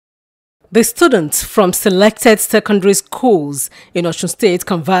The students from selected secondary schools in Osun State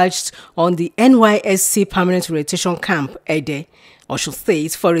converged on the NYSC Permanent Orientation Camp, Ede, Osun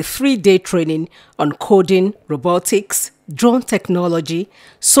State, for a 3-day training on coding, robotics, drone technology,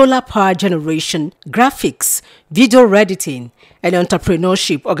 solar power generation, graphics, video editing, and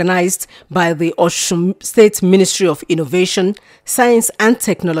entrepreneurship organized by the Osun State Ministry of Innovation, Science and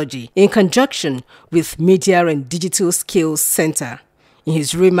Technology in conjunction with Media and Digital Skills Center. In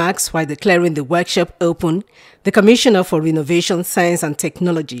his remarks while declaring the workshop open, the Commissioner for Innovation, Science and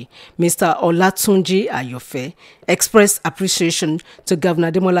Technology, Mr. Olatunji Ayofe, expressed appreciation to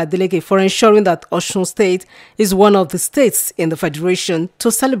Governor Ademola Adeleke for ensuring that Osun State is one of the states in the Federation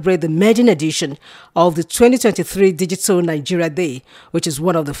to celebrate the maiden edition of the 2023 Digital Nigeria Day, which is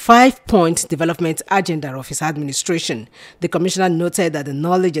one of the 5-point development agenda of his administration. The Commissioner noted that the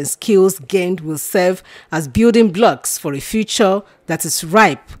knowledge and skills gained will serve as building blocks for a future that is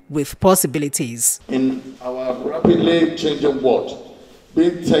ripe with possibilities. In our rapidly changing world,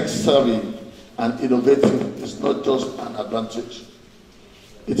 being tech-savvy and innovative is not just an advantage.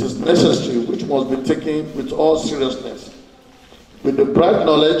 It is necessary, which must be taken with all seriousness. With the bright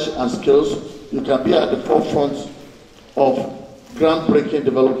knowledge and skills, you can be at the forefront of groundbreaking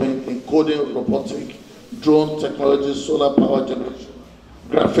development in coding, robotic, drone technology, solar power generation,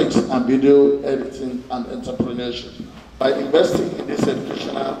 graphics and video editing, and entrepreneurship. By investing in this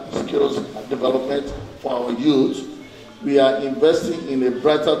educational skills and development for our youth, we are investing in a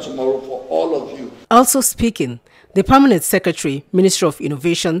brighter tomorrow for all of you. Also speaking, the Permanent Secretary, Ministry of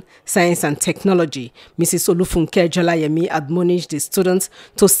Innovation, Science and Technology, Mrs. Olufunke Jolayemi, admonished the students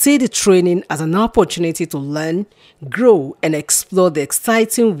to see the training as an opportunity to learn, grow and explore the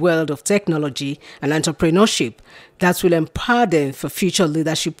exciting world of technology and entrepreneurship that will empower them for future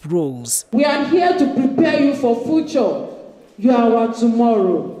leadership roles. We are here to prepare you for future. You are our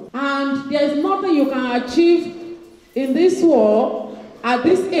tomorrow. And there is nothing you can achieve in this world at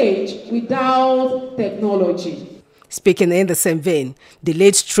this age without technology. Speaking in the same vein, the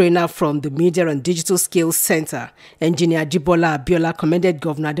late trainer from the Media and Digital Skills Center, Engineer Jibola Abiola, commended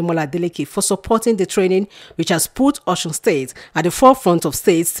Governor Ademola Adeleke for supporting the training, which has put Osun State at the forefront of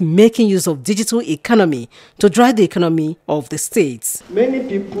states making use of digital economy to drive the economy of the states. Many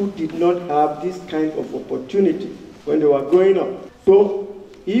people did not have this kind of opportunity when they were growing up. So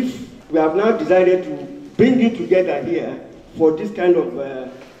if we have now decided to bring it together here for this kind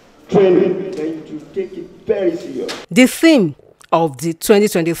of training, then you take it very serious. The theme of the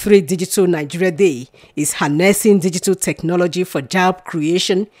 2023 Digital Nigeria Day is harnessing digital technology for job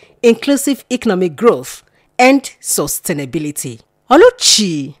creation, inclusive economic growth, and sustainability.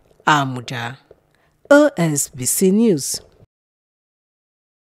 Oluchi Amuja, OSBC News.